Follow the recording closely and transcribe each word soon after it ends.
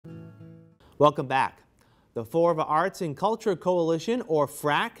Welcome back. The Florida Arts and Culture Coalition, or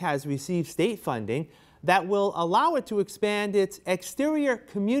FRACC, has received state funding that will allow it to expand its exterior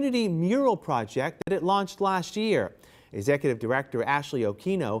community mural project that it launched last year. Executive Director Ashley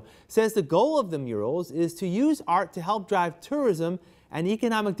Okino says the goal of the murals is to use art to help drive tourism and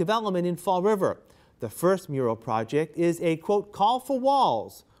economic development in Fall River. The first mural project is a, quote, call for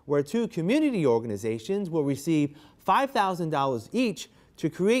walls, where two community organizations will receive $5,000 each to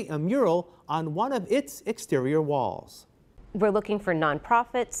create a mural on one of its exterior walls. We're looking for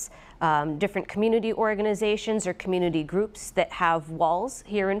nonprofits, different community organizations or community groups that have walls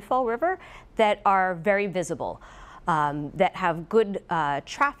here in Fall River that are very visible, that have good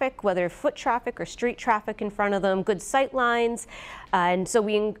traffic, whether foot traffic or street traffic in front of them, good sight lines. And so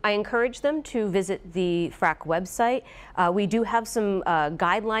I encourage them to visit the FRACC website. We do have some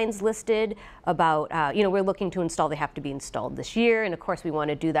guidelines listed about, we're looking to install, they have to be installed this year. And of course, we want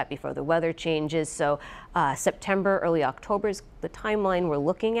to do that before the weather changes. So September, early October is the timeline we're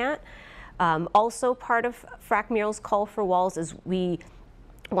looking at. Also part of FRACC Murals Call for Walls is we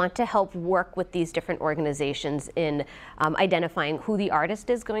want to help work with these different organizations in identifying who the artist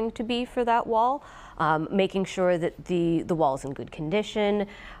is going to be for that wall, making sure that the wall is in good condition,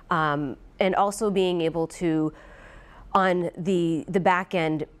 and also being able to, on the back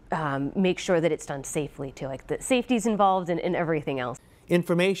end, make sure that it's done safely too, like the safety's involved and everything else.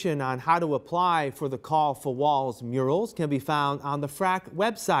 Information on how to apply for the Call for Walls murals can be found on the FRACC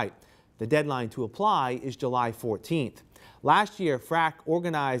website. The deadline to apply is July 14th. Last year, FRACC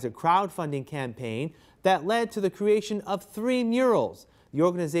organized a crowdfunding campaign that led to the creation of 3 murals. The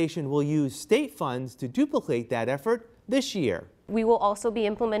organization will use state funds to duplicate that effort this year. We will also be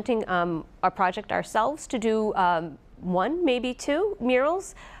implementing our project ourselves to do 1, maybe 2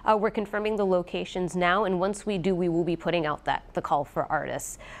 murals. We're confirming the locations now, and once we do, we will be putting out the call for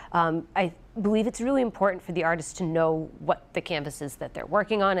artists. I believe it's really important for the artists to know what the canvas is that they're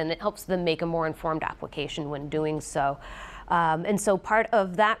working on, and it helps them make a more informed application when doing so. And so part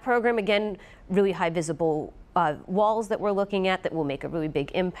of that program, again, really high visible walls that we're looking at that will make a really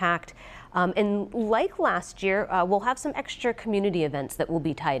big impact. And like last year, we'll have some extra community events that will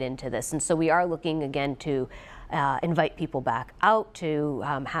be tied into this. And so we are looking again to invite people back out to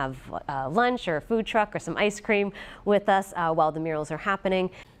have lunch or a food truck or some ice cream with us while the murals are happening.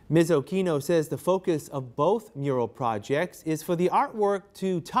 Ms. Okino says the focus of both mural projects is for the artwork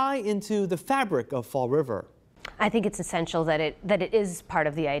to tie into the fabric of Fall River. I think it's essential that it is part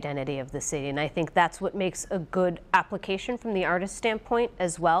of the identity of the city, and I think that's what makes a good application from the artist standpoint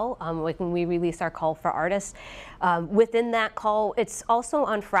as well. Like when we release our call for artists, within that call, it's also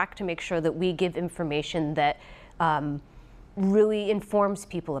on FRACC to make sure that we give information that really informs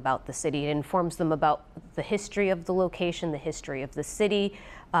people about the city. It informs them about the history of the location, the history of the city,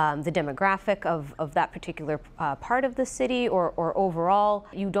 the demographic of that particular part of the city or overall.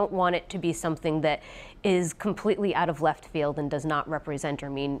 You don't want it to be something that is completely out of left field and does not represent or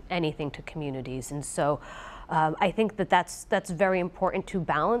mean anything to communities. And so I think that's very important to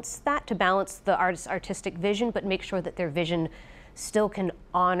balance the artist's artistic vision, but make sure that their vision still can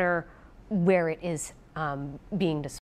honor where it is being displayed.